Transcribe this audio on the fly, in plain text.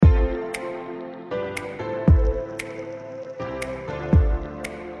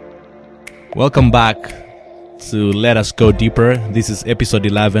Welcome back to Let Us Go Deeper. This is episode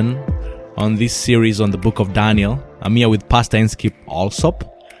 11 on this series on the book of Daniel. I'm here with Pastor Inskip Allsop.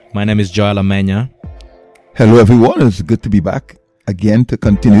 My name is Joel Amenya. Hello everyone, it's good to be back again to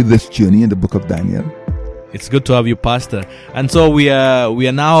continue this journey in the book of Daniel. It's good to have you, Pastor. And so we are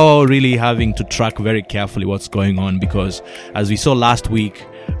now really having to track very carefully what's going on, because as we saw last week,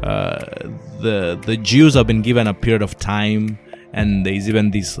 the Jews have been given a period of time, and there's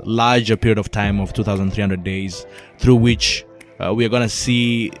even this larger period of time of 2,300 days through which we are going to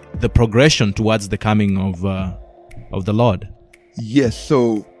see the progression towards the coming of the Lord. Yes,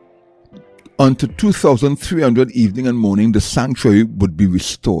 so unto 2,300 evening and morning, the sanctuary would be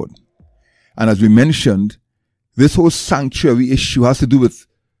restored. And as we mentioned, this whole sanctuary issue has to do with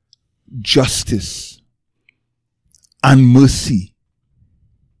justice and mercy,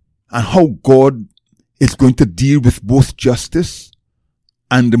 and how God is going to deal with both justice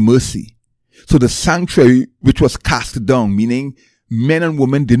and the mercy. So the sanctuary, which was cast down, meaning men and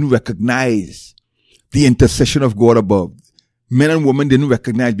women didn't recognize the intercession of God above. Men and women didn't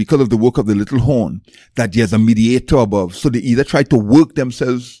recognize, because of the work of the little horn, that there's a mediator above. So they either tried to work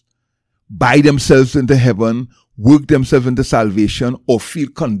themselves, buy themselves into heaven, work themselves into salvation, or feel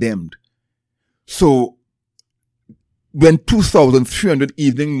condemned. So when 2,300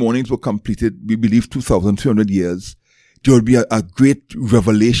 evening mornings were completed, we believe 2,300 years, there would be a great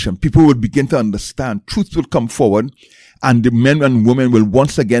revelation. People would begin to understand. Truth will come forward, and the men and women will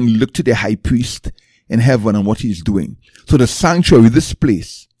once again look to their high priest in heaven and what he's doing. So the sanctuary, this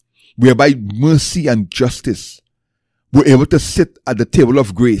place, whereby mercy and justice were able to sit at the table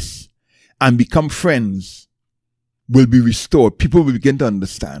of grace and become friends, will be restored. People will begin to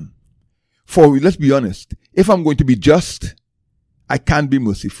understand. For let's be honest, if I'm going to be just, I can't be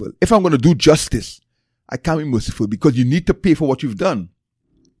merciful. If I'm going to do justice, I can't be merciful, because you need to pay for what you've done.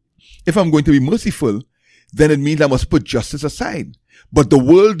 If I'm going to be merciful, then it means I must put justice aside. But the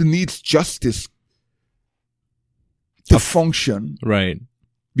world needs justice to function. Right.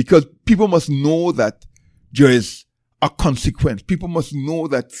 Because people must know that there is a consequence. People must know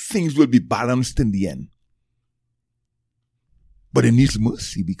that things will be balanced in the end. But it needs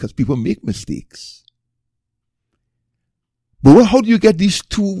mercy, because people make mistakes. But how do you get these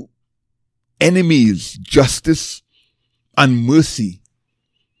two enemies, justice and mercy,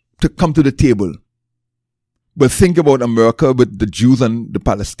 to come to the table? Well, think about America with the Jews and the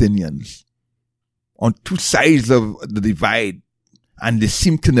Palestinians on two sides of the divide, and they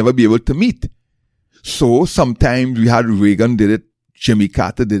seem to never be able to meet. So sometimes we had Reagan did it, Jimmy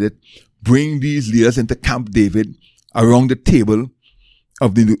Carter did it, bring these leaders into Camp David around the table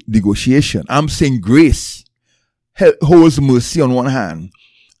of the negotiation. I'm saying grace holds mercy on one hand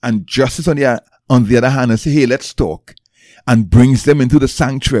and justice on the other hand, and say, hey, let's talk, and brings them into the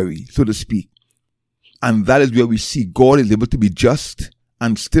sanctuary, so to speak. And that is where we see God is able to be just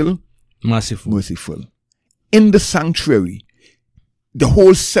and still merciful. In the sanctuary, the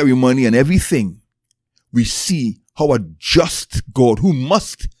whole ceremony and everything, we see how a just God who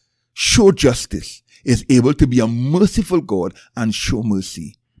must show justice is able to be a merciful God and show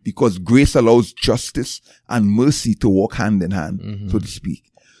mercy, because grace allows justice and mercy to walk hand in hand, so to speak.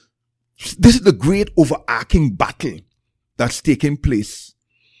 This is the great overarching battle that's taking place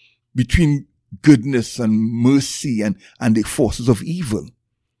between goodness and mercy and the forces of evil,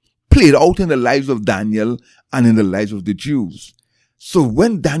 played out in the lives of Daniel and in the lives of the Jews. So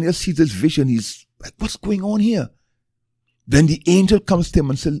when Daniel sees this vision, he's like, what's going on here? Then the angel comes to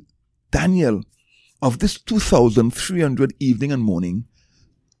him and says, Daniel, of this 2,300 evening and morning,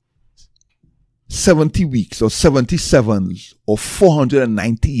 70 weeks or 77s or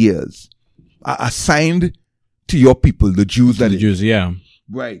 490 years are assigned to your people, the Jews. The Jews, yeah.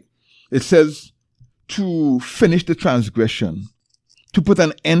 Right. It says to finish the transgression, to put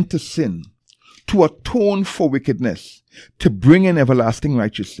an end to sin, to atone for wickedness, to bring in everlasting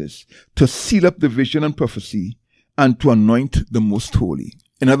righteousness, to seal up the vision and prophecy, and to anoint the most holy.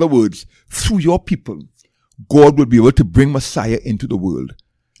 In other words, through your people, God will be able to bring Messiah into the world,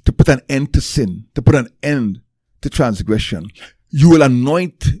 to put an end to sin, to put an end to transgression. You will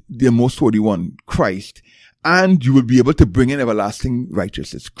anoint the most holy one, Christ, and you will be able to bring in everlasting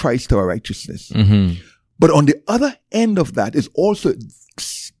righteousness, Christ our righteousness. But on the other end of that is also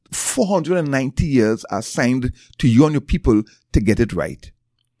 490 years assigned to you and your people to get it right,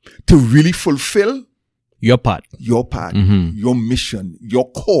 to really fulfill your part, your mission,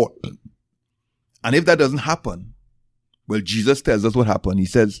 your call. And if that doesn't happen, well, Jesus tells us what happened. He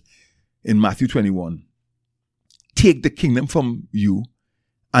says in Matthew 21, take the kingdom from you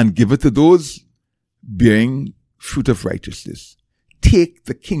and give it to those bearing fruit of righteousness. take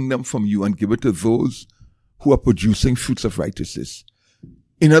the kingdom from you and give it to those who are producing fruits of righteousness.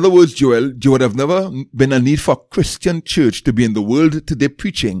 In other words, Joel, there would have never been a need for a Christian church to be in the world today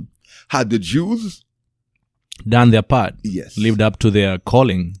preaching had the Jews done their part. Yes. Lived up to their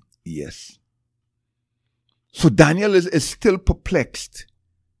calling. Yes. So Daniel is still perplexed.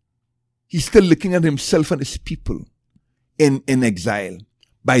 He's still looking at himself and his people in exile.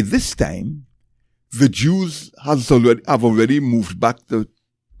 By this time, the Jews have already moved back to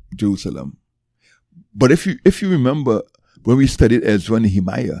Jerusalem. But if you remember, when we studied Ezra and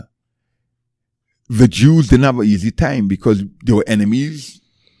Nehemiah, the Jews didn't have an easy time because there were enemies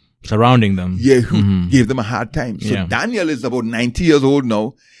surrounding them. Yeah, who gave them a hard time. So Yeah. Daniel is about 90 years old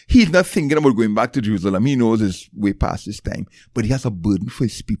now. He's not thinking about going back to Jerusalem. He knows his way past his time. But he has a burden for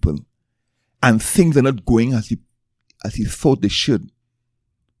his people. And things are not going as he thought they should.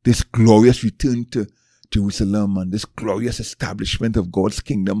 This glorious return to Jerusalem and this glorious establishment of God's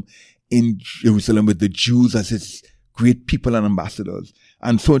kingdom in Jerusalem with the Jews as its great people and ambassadors.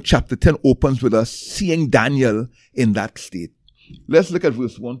 And so chapter 10 opens with us seeing Daniel in that state. Let's look at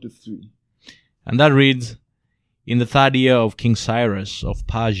verse 1 to 3. And that reads, "In the 3rd year of King Cyrus of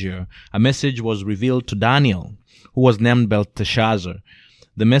Persia, a message was revealed to Daniel, who was named Belteshazzar.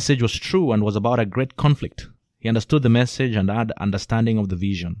 The message was true and was about a great conflict. He understood the message and had understanding of the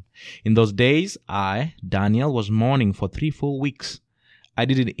vision. In those days, I, Daniel, was mourning for 3 full weeks. I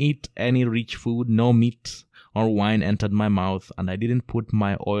didn't eat any rich food, no meat or wine entered my mouth, and I didn't put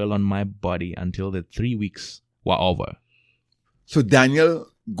my oil on my body until the 3 weeks were over." So Daniel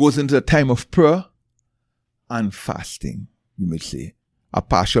goes into a time of prayer and fasting, you may say. A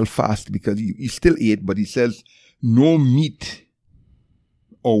partial fast because he still ate, but he says, no meat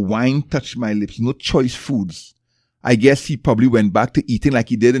or wine touched my lips, no choice foods. I guess he probably went back to eating like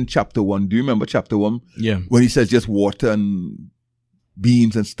he did in chapter 1. Do you remember chapter 1? Yeah. When he says just water and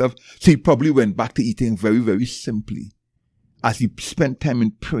beans and stuff. So he probably went back to eating very, very simply as he spent time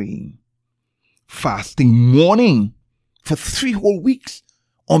in praying, fasting, mourning for 3 whole weeks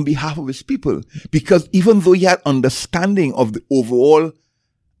on behalf of his people. Because even though he had understanding of the overall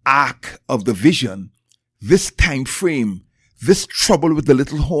arc of the vision, this time frame, this trouble with the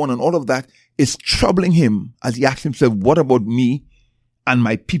little horn and all of that is troubling him as he asks himself, what about me and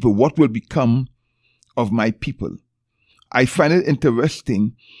my people? What will become of my people? I find it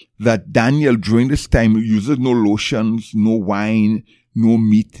interesting that Daniel during this time uses no lotions, no wine, no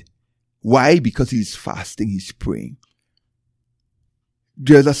meat. Why? Because he's fasting, he's praying.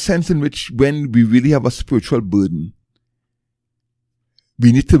 There's a sense in which when we really have a spiritual burden,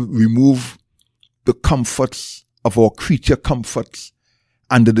 we need to remove the comforts of our creature comforts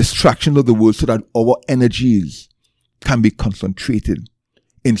and the distraction of the world so that our energies can be concentrated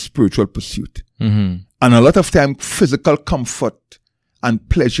in spiritual pursuit. Mm-hmm. And a lot of time, physical comfort and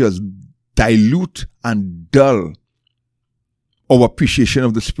pleasures dilute and dull our appreciation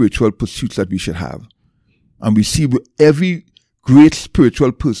of the spiritual pursuits that we should have. And we see every great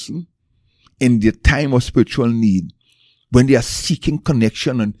spiritual person in their time of spiritual need, when they are seeking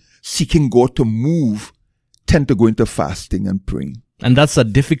connection and seeking God to move, tend to go into fasting and praying. And that's a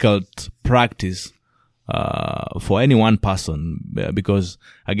difficult practice for any one person, because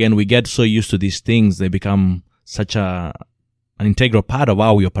again, we get so used to these things, they become such an integral part of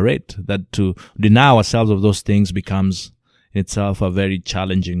how we operate, that to deny ourselves of those things becomes in itself a very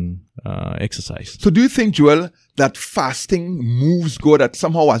challenging exercise. So do you think, Joel, that fasting moves God, that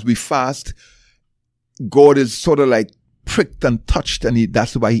somehow as we fast, God is sort of like pricked and touched, and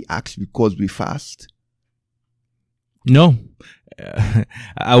that's why he acts because we fast? No.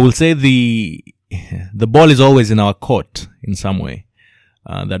 I will say the ball is always in our court in some way,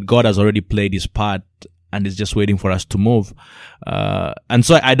 that God has already played his part and is just waiting for us to move. And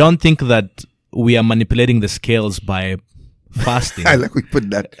so I don't think that we are manipulating the scales by fasting. I like we put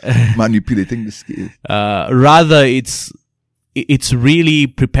that, manipulating the scale. Rather, it's really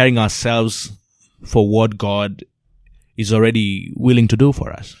preparing ourselves for what God is already willing to do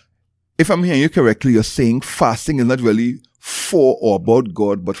for us. If I'm hearing you correctly, you're saying fasting is not really for or about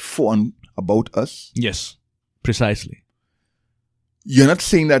God, but for and about us? Yes, precisely. You're not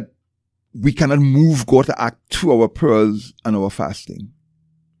saying that we cannot move God to act through our prayers and our fasting.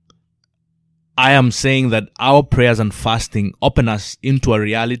 I am saying that our prayers and fasting open us into a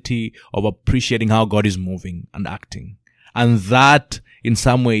reality of appreciating how God is moving and acting. And that, in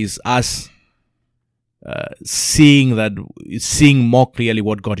some ways, us seeing more clearly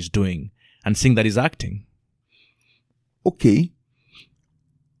what God is doing and seeing that he's acting. Okay.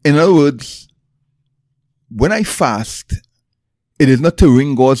 In other words, when I fast, it is not to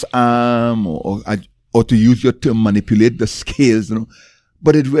wring God's arm or or to use your term, manipulate the scales,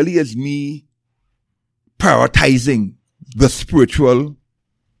 but it really is me prioritizing the spiritual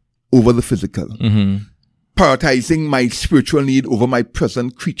over the physical. Mm-hmm. Prioritizing my spiritual need over my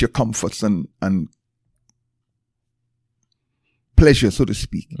present creature comforts and pleasure, so to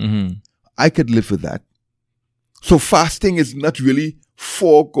speak. Mm-hmm. I could live with that. So fasting is not really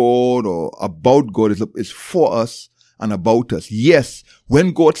for God or about God. It's for us and about us. Yes,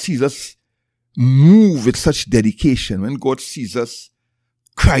 when God sees us move with such dedication, when God sees us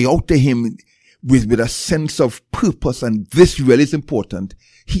cry out to Him with a sense of purpose, and this really is important,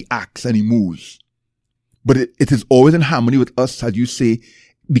 He acts and He moves. But it is always in harmony with us, as you say,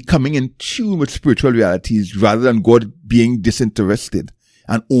 becoming in tune with spiritual realities rather than God being disinterested.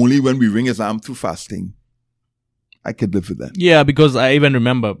 And only when we wring His arm through fasting, I could live with that. Yeah, because I even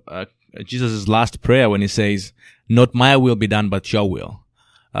remember Jesus' last prayer when He says, "Not my will be done, but your will."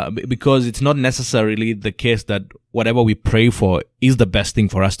 Because it's not necessarily the case that whatever we pray for is the best thing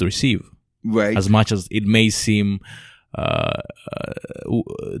for us to receive. Right. As much as it may seem to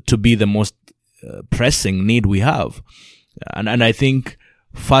be the most pressing need we have. And I think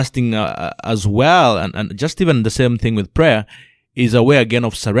fasting as well, and just even the same thing with prayer, is a way again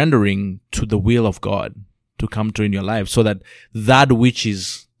of surrendering to the will of God to come true in your life, so that that which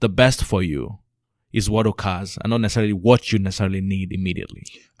is the best for you is what occurs, and not necessarily what you necessarily need immediately.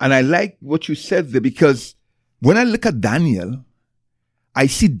 And I like what you said there, because when I look at Daniel, I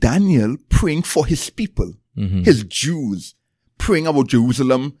see Daniel praying for his people, mm-hmm. his Jews, praying about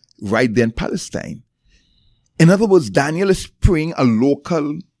Jerusalem right there in Palestine. In other words, Daniel is praying a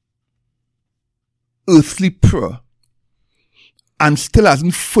local, earthly prayer and still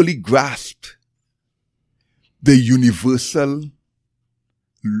hasn't fully grasped the universal,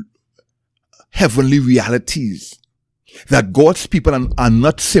 heavenly realities that God's people are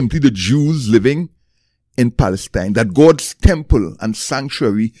not simply the Jews living in Palestine, that God's temple and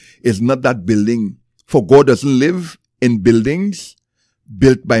sanctuary is not that building, for God doesn't live in buildings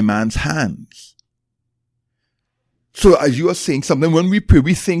built by man's hands. So as you are saying something, when we pray,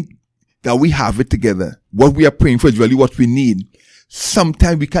 we think that we have it together. What we are praying for is really what we need.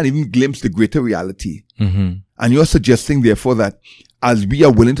 Sometimes we can't even glimpse the greater reality. Mm-hmm. And you're suggesting, therefore, that as we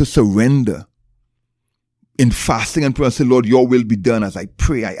are willing to surrender in fasting and prayer and say, Lord, your will be done as I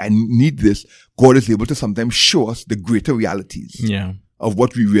pray, I need this, God is able to sometimes show us the greater realities of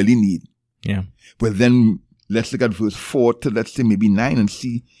what we really need. Yeah. Well, then let's look at verse 4 to, let's say, maybe 9 and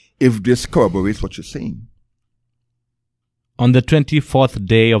see if this corroborates what you're saying. On the 24th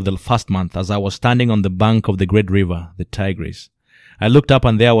day of the first month, as I was standing on the bank of the great river, the Tigris, I looked up,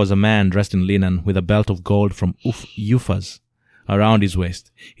 and there was a man dressed in linen with a belt of gold from Uphaz around his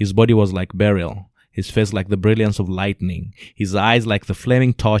waist. His body was like beryl, his face like the brilliance of lightning, his eyes like the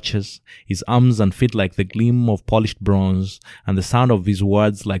flaming torches, his arms and feet like the gleam of polished bronze, and the sound of his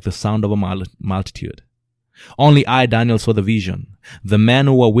words like the sound of a multitude. Only I, Daniel, saw the vision. The men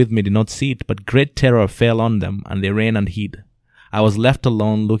who were with me did not see it, but great terror fell on them, and they ran and hid. I was left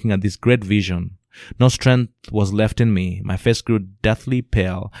alone looking at this great vision. No strength was left in me. My face grew deathly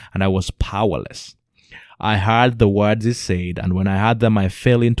pale, and I was powerless. I heard the words he said, and when I heard them, I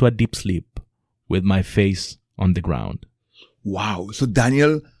fell into a deep sleep with my face on the ground. Wow. So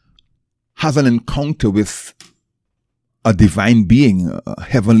Daniel has an encounter with a divine being, a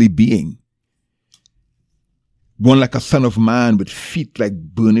heavenly being. One like a son of man with feet like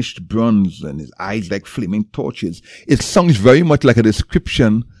burnished bronze and his eyes like flaming torches. It sounds very much like a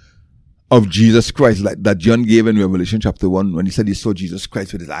description of Jesus Christ, like that John gave in Revelation chapter 1 when he said he saw Jesus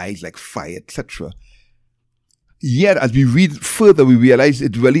Christ with his eyes like fire, etc. Yet, as we read further, we realize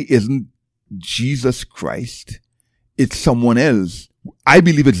it really isn't Jesus Christ. It's someone else. I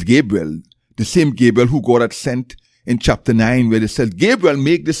believe it's Gabriel, the same Gabriel who God had sent in chapter 9, where they said, Gabriel,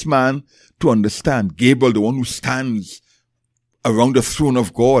 make this man to understand. Gabriel, the one who stands around the throne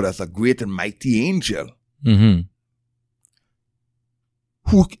of God as a great and mighty angel. Mm-hmm.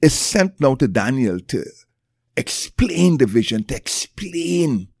 Who is sent now to Daniel to explain the vision, to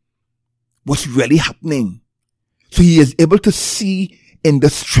explain what's really happening. So he is able to see in the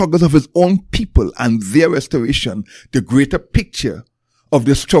struggles of his own people and their restoration, the greater picture of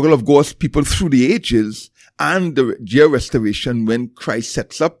the struggle of God's people through the ages and their restoration when Christ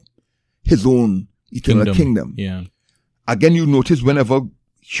sets up his own eternal kingdom. Yeah. Again, you notice whenever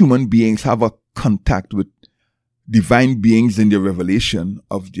human beings have a contact with divine beings in their revelation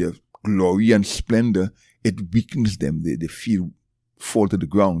of their glory and splendor, it weakens them. They fall to the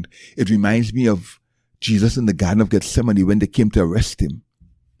ground. It reminds me of Jesus in the Garden of Gethsemane when they came to arrest him.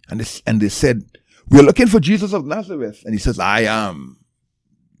 And they said, we're looking for Jesus of Nazareth. And he says, I am.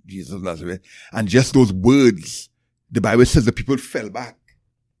 Jesus of Nazareth. And just those words, the Bible says the people fell back.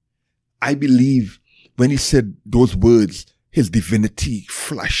 I believe when he said those words, his divinity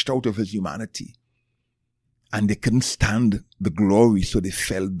flashed out of his humanity. And they couldn't stand the glory, so they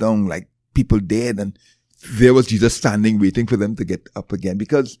fell down like people dead. And there was Jesus standing, waiting for them to get up again,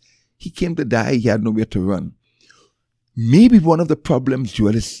 because he came to die. He had nowhere to run. Maybe one of the problems,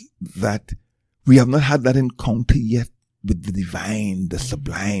 Joel, is that we have not had that encounter yet with the divine, the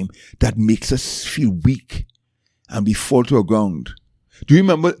sublime, that makes us feel weak and we fall to the ground. Do you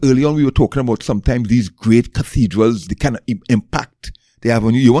remember early on we were talking about sometimes these great cathedrals, the kind of impact they have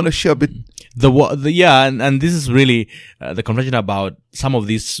on you? You want to share a bit? And this is really the conversation about some of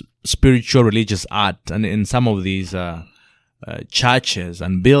these spiritual religious art, and in some of these churches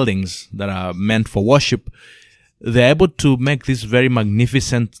and buildings that are meant for worship, they're able to make these very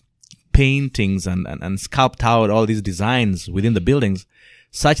magnificent paintings and sculpt out all these designs within the buildings,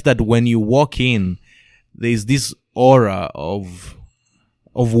 such that when you walk in, there's this aura of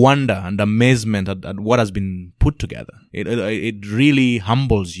wonder and amazement at what has been put together. It really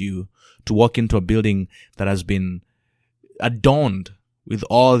humbles you to walk into a building that has been adorned with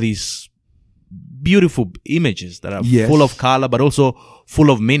all these beautiful images that are full of color, but also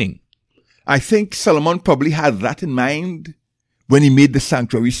full of meaning. I think Solomon probably had that in mind when he made the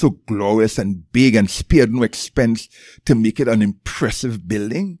sanctuary so glorious and big and spared no expense to make it an impressive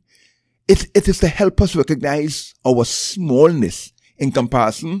building. It is to help us recognize our smallness in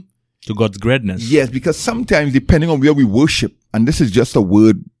comparison to God's greatness. Yes, because sometimes, depending on where we worship, and this is just a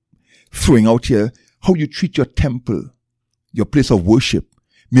word throwing out here, how you treat your temple, your place of worship,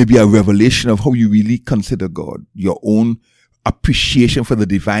 may be a revelation of how you really consider God, your own appreciation for the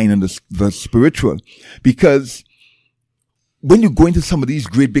divine and the spiritual. Because when you go into some of these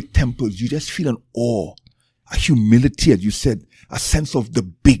great big temples, you just feel an awe, a humility, as you said, a sense of the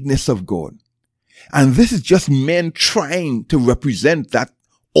bigness of God. And this is just men trying to represent that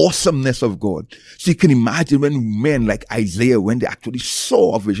awesomeness of God. So you can imagine when men like Isaiah, when they actually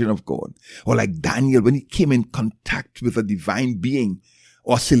saw a vision of God, or like Daniel, when he came in contact with a divine being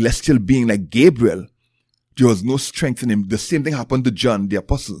or celestial being like Gabriel, there was no strength in him. The same thing happened to John, the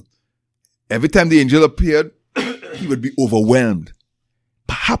apostle. Every time the angel appeared, he would be overwhelmed.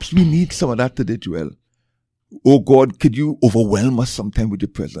 Perhaps we need some of that today, Joel. Oh God, could you overwhelm us sometime with your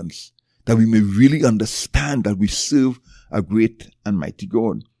presence, that we may really understand that we serve a great and mighty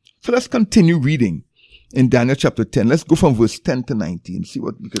God. So let's continue reading in Daniel chapter 10. Let's go from verse 10 to 19. See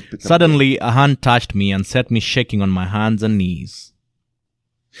what we could pick up. Suddenly a hand touched me and set me shaking on my hands and knees.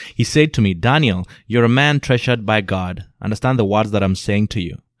 He said to me, Daniel, you're a man treasured by God. Understand the words that I'm saying to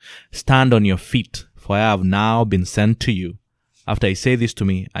you. Stand on your feet, for I have now been sent to you. After he said this to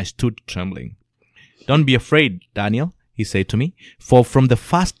me, I stood trembling. Don't be afraid, Daniel, he said to me, for from the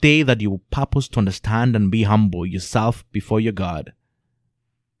first day that you purpose to understand and be humble yourself before your God,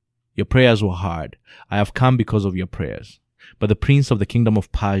 your prayers were heard. I have come because of your prayers. But the prince of the kingdom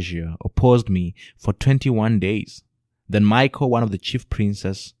of Persia opposed me for 21 days. Then Michael, one of the chief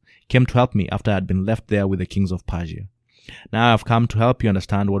princes, came to help me after I had been left there with the kings of Persia. Now I have come to help you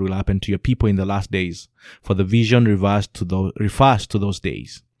understand what will happen to your people in the last days, for the vision refers to those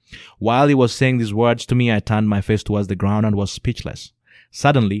days. While he was saying these words to me, I turned my face towards the ground and was speechless.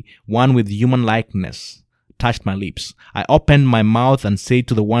 Suddenly, one with human likeness touched my lips. I opened my mouth and said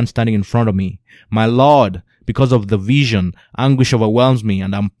to the one standing in front of me, My Lord, because of the vision, anguish overwhelms me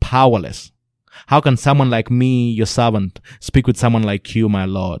and I'm powerless. How can someone like me, your servant, speak with someone like you, my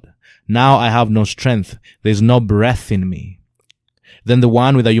Lord? Now I have no strength. There is no breath in me. Then the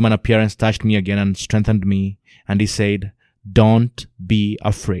one with a human appearance touched me again and strengthened me, and he said, Don't be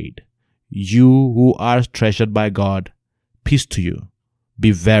afraid. You who are treasured by God, peace to you.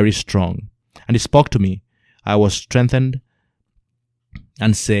 Be very strong. And he spoke to me. I was strengthened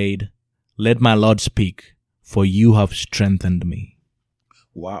and said, Let my Lord speak, for you have strengthened me.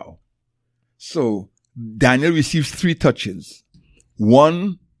 Wow. So Daniel receives 3 touches.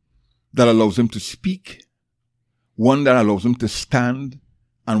 One that allows him to speak, one that allows him to stand,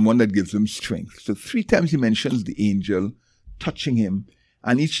 and one that gives him strength. So 3 times he mentions the angel touching him,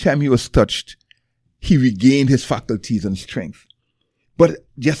 and each time he was touched, he regained his faculties and strength. But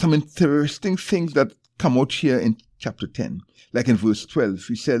there's some interesting things that come out here in chapter 10. Like in verse 12,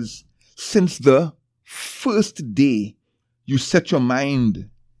 he says, Since the first day you set your mind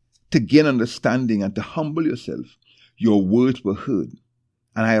to gain understanding and to humble yourself, your words were heard,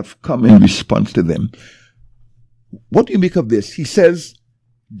 and I have come in response to them. What do you make of this? He says,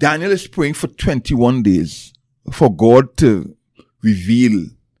 Daniel is praying for 21 days for God to reveal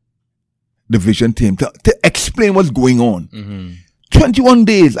the vision to him, to explain what's going on. Mm-hmm. 21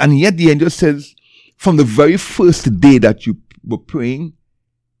 days. And yet the angel says, from the very first day that you were praying,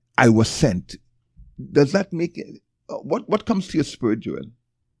 I was sent. Does that make it? What comes to your spirit, Joel?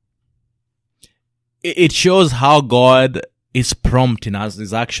 It shows how God is prompt in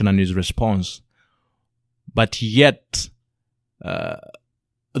his action and his response. But yet,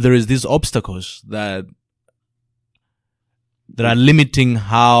 there is these obstacles that are limiting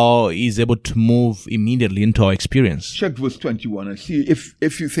how he's able to move immediately into our experience. Check verse 21 and see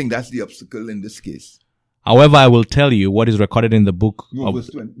if you think that's the obstacle in this case. However, I will tell you what is recorded in the book of...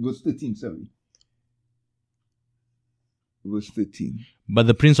 Verse 13, sorry. Verse 13. But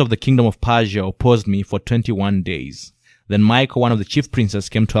the prince of the kingdom of Persia opposed me for 21 days. Then Michael, one of the chief princes,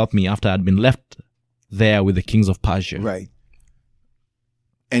 came to help me after I had been left there with the kings of Persia. Right.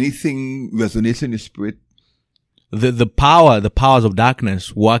 Anything resonates in your spirit? The powers of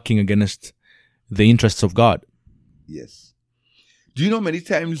darkness working against the interests of God. Yes. Do you know many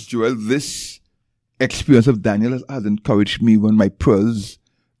times, Joel, this experience of Daniel has encouraged me when my prayers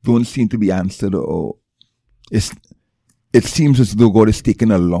don't seem to be answered, or it seems as though God is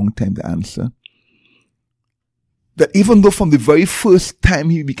taking a long time to answer. That even though from the very first time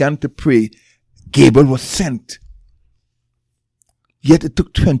he began to pray, Gabriel was sent, yet it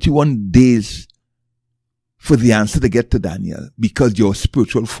took 21 days for the answer to get to Daniel, because your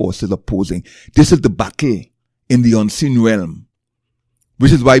spiritual force is opposing. This is the battle in the unseen realm,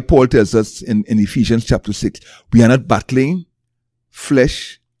 which is why Paul tells us in Ephesians chapter 6, we are not battling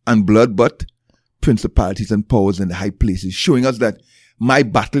flesh and blood, but principalities and powers in the high places, showing us that my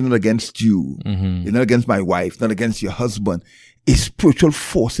battle is not against you, it's not against my wife, not against your husband. It's spiritual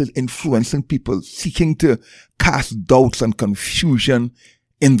forces influencing people, seeking to cast doubts and confusion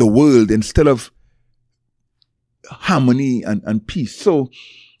in the world instead of harmony and peace. So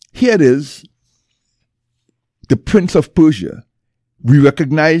here it is, the Prince of Persia. We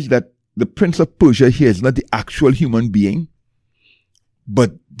recognize that the Prince of Persia here is not the actual human being,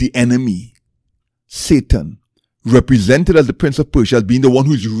 but the enemy, Satan, represented as the Prince of Persia as being the one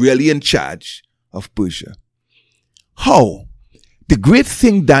who's really in charge of Persia. How? The great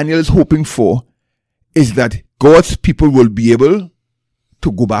thing Daniel is hoping for is that God's people will be able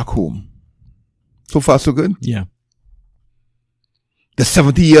to go back home. So far, so good? Yeah. The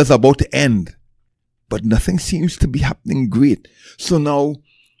 70 years are about to end, but nothing seems to be happening great. So now,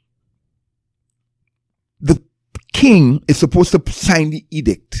 the king is supposed to sign the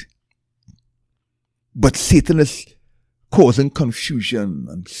edict, but Satan is causing confusion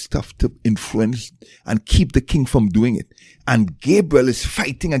and stuff to influence and keep the king from doing it. And Gabriel is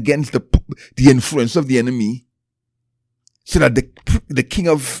fighting against the influence of the enemy so that the king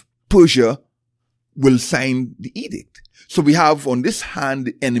of Persia will sign the edict. So we have on this hand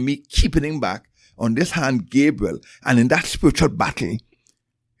the enemy keeping him back, on this hand Gabriel, and in that spiritual battle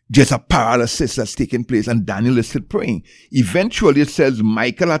there's a paralysis that's taking place, and Daniel is still praying. Eventually it says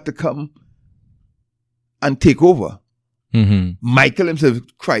Michael had to come and take over. Michael himself,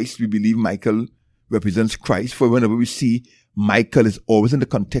 Christ, we believe Michael represents Christ, for whenever we see Michael is always in the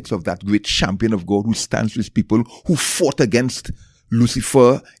context of that great champion of God who stands with people, who fought against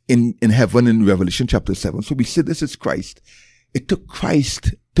Lucifer in heaven in Revelation chapter 7. So we see this is Christ. It took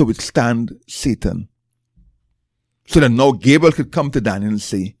Christ to withstand Satan, so that now Gabriel could come to Daniel and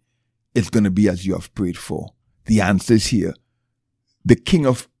say, it's going to be as you have prayed for. The answer is here. The king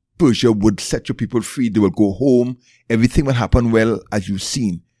of Persia would set your people free. They will go home. Everything will happen well as you've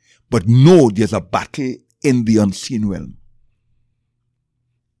seen. But no, there's a battle in the unseen realm.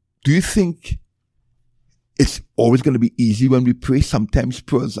 Do you think it's always going to be easy when we pray? Sometimes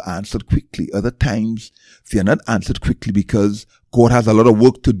prayers are answered quickly. Other times they are not answered quickly because God has a lot of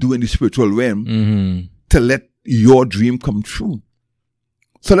work to do in the spiritual realm to let your dream come true.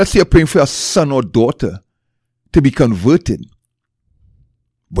 So let's say you're praying for a son or daughter to be converted.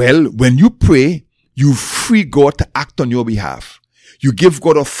 Well, when you pray, you free God to act on your behalf. You give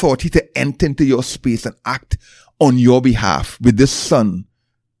God authority to enter into your space and act on your behalf with this son,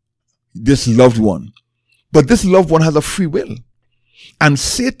 this loved one. But this loved one has a free will. And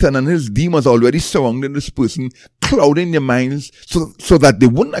Satan and his demons are already surrounding this person, clouding their minds so that they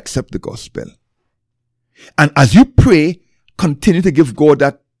wouldn't accept the gospel. And as you pray, continue to give God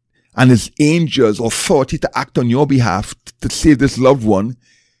that and his angels authority to act on your behalf to save this loved one.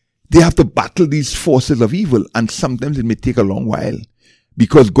 They have to battle these forces of evil, and sometimes it may take a long while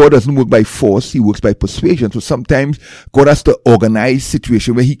because God doesn't work by force, he works by persuasion. So sometimes God has to organize a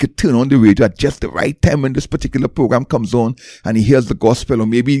situation where he could turn on the radio at just the right time when this particular program comes on and he hears the gospel, or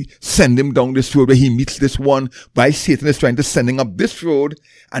maybe send him down this road where he meets this one by Satan is trying to send him up this road,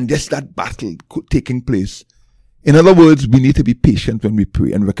 and just that battle taking place In other words, we need to be patient when we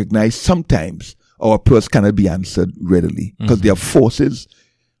pray and recognize sometimes our prayers cannot be answered readily because there are forces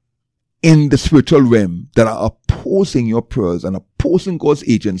in the spiritual realm that are opposing your prayers and opposing God's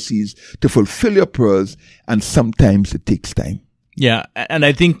agencies to fulfill your prayers, and sometimes it takes time. Yeah, and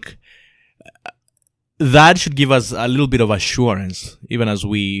I think that should give us a little bit of assurance, even as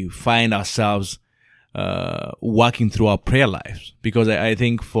we find ourselves working through our prayer lives. Because I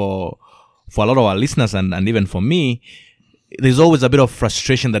think for a lot of our listeners and even for me, there's always a bit of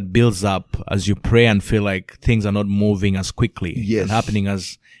frustration that builds up as you pray and feel like things are not moving as quickly and happening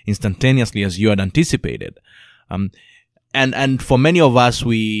as instantaneously as you had anticipated. And for many of us,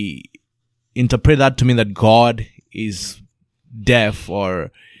 we interpret that to mean that God is deaf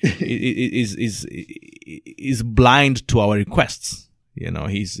or is blind to our requests.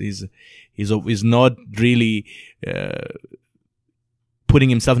 He's not really putting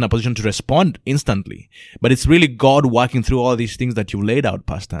himself in a position to respond instantly. But it's really God working through all these things that you laid out,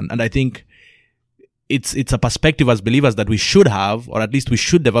 Pastor. And I think it's a perspective as believers that we should have, or at least we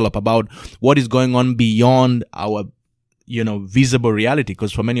should develop, about what is going on beyond our, visible reality.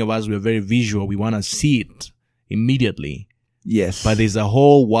 Because for many of us, we're very visual. We want to see it immediately. Yes. But there's a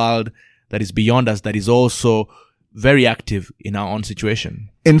whole world that is beyond us that is also very active in our own situation.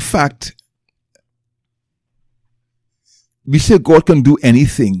 In fact, we say God can do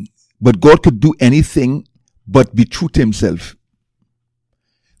anything, but God could do anything but be true to himself.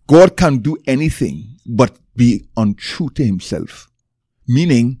 God can do anything but be untrue to himself.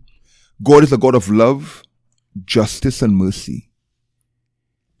 Meaning, God is a God of love, justice, and mercy.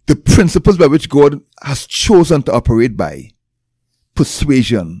 The principles by which God has chosen to operate by,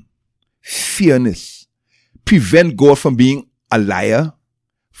 persuasion, fairness, prevent God from being a liar.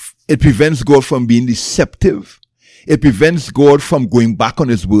 It prevents God from being deceptive. It prevents God from going back on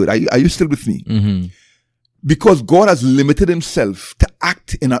his word. Are you still with me? Mm-hmm. Because God has limited himself to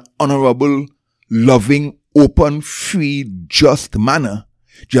act in an honorable, loving, open, free, just manner.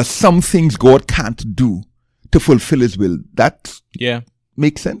 Just some things God can't do to fulfill his will. That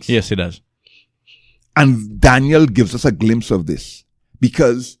makes sense? Yes, it does. And Daniel gives us a glimpse of this,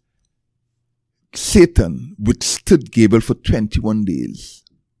 because Satan withstood Gabriel for 21 days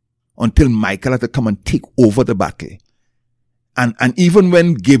until Michael had to come and take over the battle. And even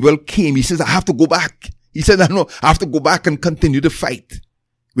when Gabriel came, he says, I have to go back. He said, no, I have to go back and continue to fight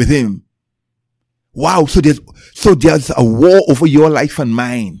with him. Wow. So there's a war over your life and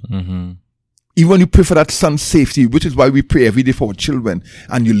mine. Mm-hmm. Even when you pray for that son's safety, which is why we pray every day for our children,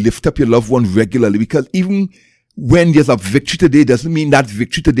 and you lift up your loved one regularly, because even when there's a victory today, doesn't mean that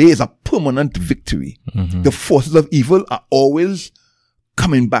victory today is a permanent victory. Mm-hmm. The forces of evil are always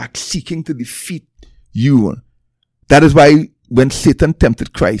coming back, seeking to defeat you. That is why when Satan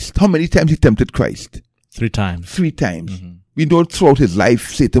tempted Christ, how many times he tempted Christ? 3 times. 3 times. Mm-hmm. We know throughout his life,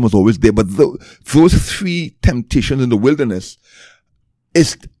 Satan was always there, but those 3 temptations in the wilderness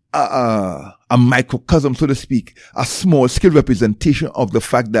is a microcosm, so to speak, a small scale representation of the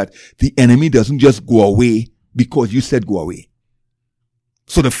fact that the enemy doesn't just go away because you said go away.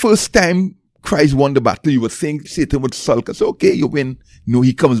 So the first time Christ won the battle, you would think Satan would sulk and say, okay, you win. No,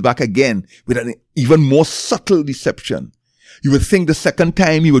 he comes back again with an even more subtle deception. You would think the second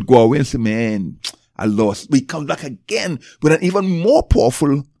time he would go away and say, man, I lost. But he comes back again with an even more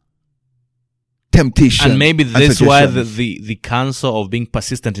powerful temptation. And maybe this is why the counsel of being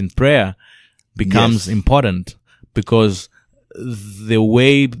persistent in prayer becomes important, because the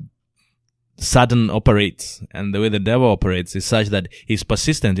way Satan operates and the way the devil operates is such that he's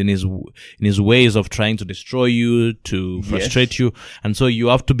persistent in his ways of trying to destroy you, to frustrate you. And so you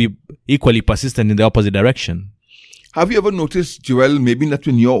have to be equally persistent in the opposite direction. Have you ever noticed, Joel, maybe not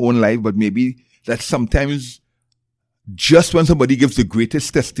in your own life, but maybe that sometimes just when somebody gives the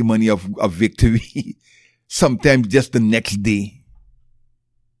greatest testimony of victory, sometimes just the next day,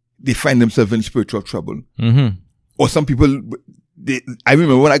 they find themselves in spiritual trouble. Mm-hmm. Or some people, I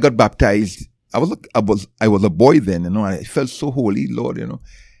remember when I got baptized, I was a boy then, and I felt so holy, Lord,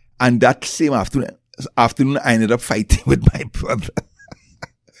 and that same afternoon, I ended up fighting with my brother.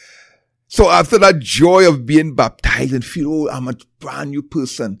 So after that joy of being baptized and feel, I'm a brand new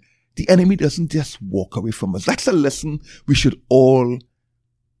person, the enemy doesn't just walk away from us. That's a lesson we should all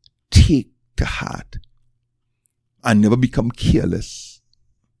take to heart and never become careless.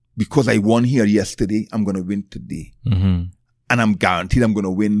 Because I won here yesterday, I'm going to win today. Mm-hmm. And I'm guaranteed I'm going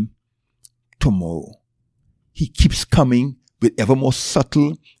to win tomorrow. He keeps coming with ever more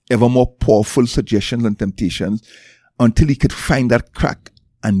subtle, ever more powerful suggestions and temptations until he could find that crack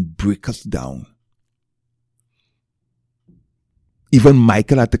and break us down. even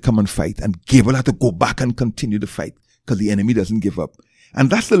Michael had to come and fight, and Gabriel had to go back and continue the fight because the enemy doesn't give up. And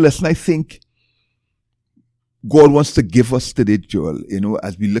that's the lesson I think God wants to give us today, Joel,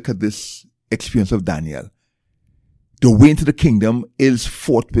 as we look at this experience of Daniel. The way into the kingdom is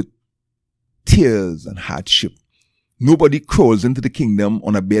fought with tears and hardship. Nobody crawls into the kingdom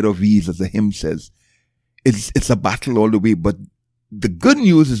on a bed of ease, as the hymn says. It's a battle all the way. But the good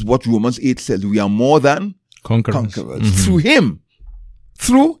news is what Romans 8 says. We are more than conquerors. Through him.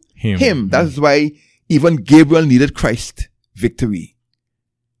 Through him. That's why even Gabriel needed Christ victory.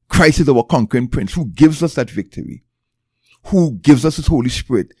 Christ is our conquering prince who gives us that victory, who gives us his Holy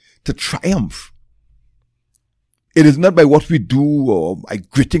Spirit to triumph. It is not by what we do or by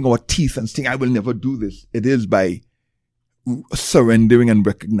gritting our teeth and saying, I will never do this. It is by surrendering and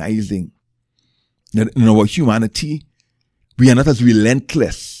recognizing that in our humanity, we are not as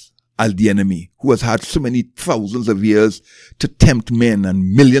relentless as the enemy, who has had so many thousands of years to tempt men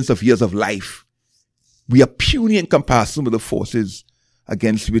and millions of years of life. We are puny in comparison with the forces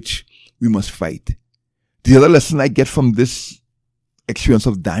against which we must fight. The other lesson I get from this experience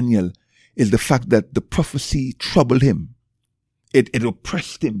of Daniel is the fact that the prophecy troubled him. It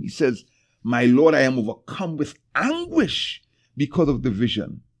oppressed him. He says, my Lord, I am overcome with anguish because of the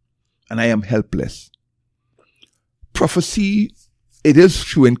vision, and I am helpless. Prophecy, it is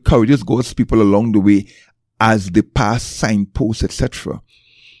true, encourages God's people along the way as they pass signposts, etc.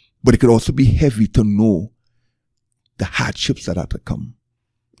 But it could also be heavy to know the hardships that are to come,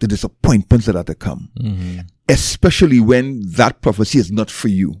 the disappointments that are to come, especially when that prophecy is not for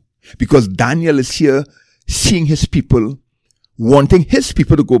you. Because Daniel is here seeing his people, wanting his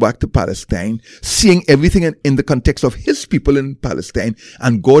people to go back to Palestine, seeing everything in the context of his people in Palestine.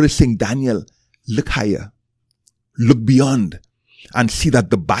 And God is saying, Daniel, look higher, look beyond, and see that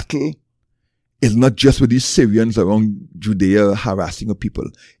the battle is not just with these Syrians around Judea harassing a people.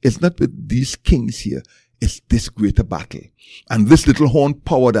 It's not with these kings here. It's this greater battle. And this little horn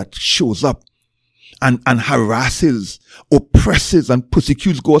power that shows up and harasses, oppresses, and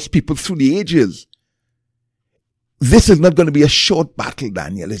persecutes God's people through the ages. This is not going to be a short battle,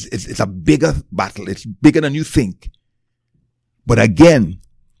 Daniel. It's a bigger battle. It's bigger than you think. But again,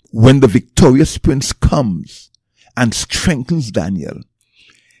 when the victorious prince comes and strengthens Daniel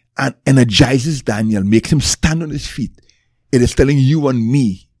and energizes Daniel, makes him stand on his feet, it is telling you and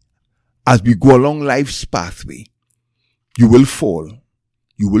me, as we go along life's pathway, you will fall,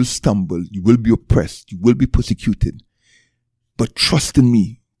 you will stumble, you will be oppressed, you will be persecuted. But trust in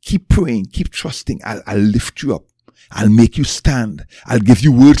me. Keep praying, keep trusting. I'll lift you up. I'll make you stand. I'll give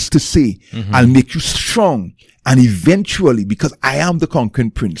you words to say. I'll make you strong. And eventually, because I am the conquering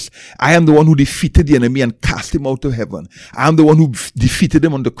prince, I am the one who defeated the enemy and cast him out of heaven. I am the one who defeated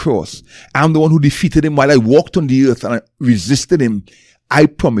him on the cross. I am the one who defeated him while I walked on the earth and I resisted him. I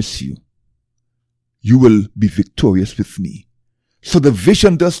promise you, you will be victorious with me. So the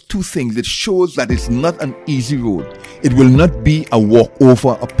vision does two things. It shows that it's not an easy road. It will not be a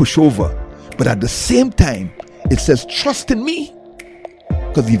walkover, a pushover. But at the same time, it says, trust in me,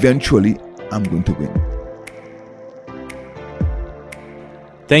 because eventually I'm going to win.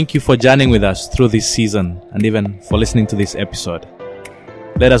 Thank you for journeying with us through this season and even for listening to this episode.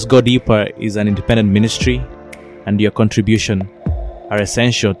 Let Us Go Deeper is an independent ministry, and your contribution are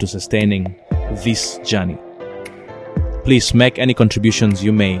essential to sustaining this journey. Please make any contributions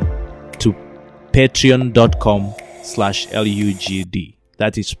you may to patreon.com/LUGD.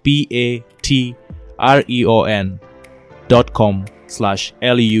 That is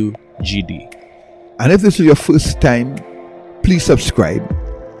patreon.com/LUGD. And if this is your first time, please subscribe.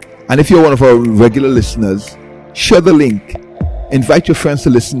 And if you're one of our regular listeners, share the link. Invite your friends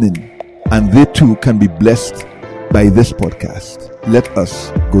to listen in, and they too can be blessed by this podcast. Let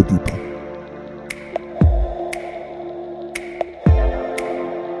us go deeper.